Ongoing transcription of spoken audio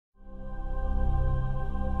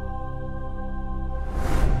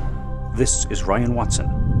This is Ryan Watson,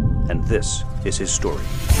 and this is his story.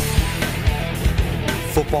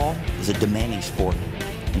 Football is a demanding sport,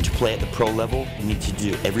 and to play at the pro level, you need to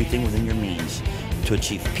do everything within your means to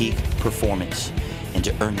achieve peak performance and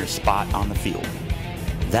to earn your spot on the field.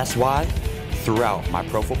 That's why, throughout my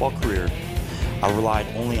pro football career, I relied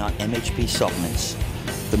only on MHP supplements,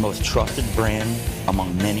 the most trusted brand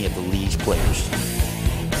among many of the league's players.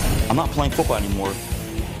 I'm not playing football anymore.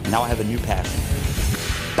 Now I have a new passion,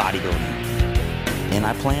 bodybuilding. And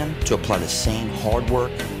I plan to apply the same hard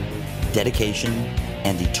work, dedication,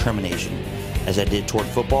 and determination as I did toward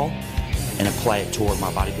football and apply it toward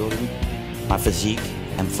my bodybuilding, my physique,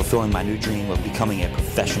 and fulfilling my new dream of becoming a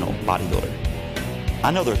professional bodybuilder.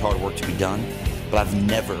 I know there's hard work to be done, but I've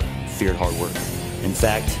never feared hard work. In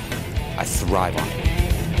fact, I thrive on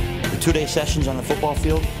it. The 2-day sessions on the football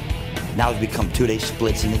field now have become 2-day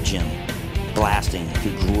splits in the gym, blasting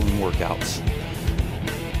through grueling workouts.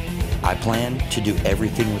 I plan to do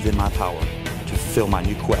everything within my power to fulfill my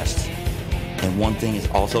new quest. And one thing is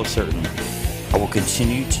also certain, I will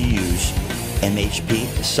continue to use MHP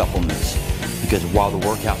supplements because while the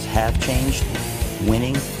workouts have changed,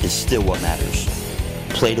 winning is still what matters.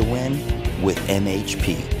 Play to win with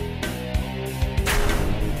MHP.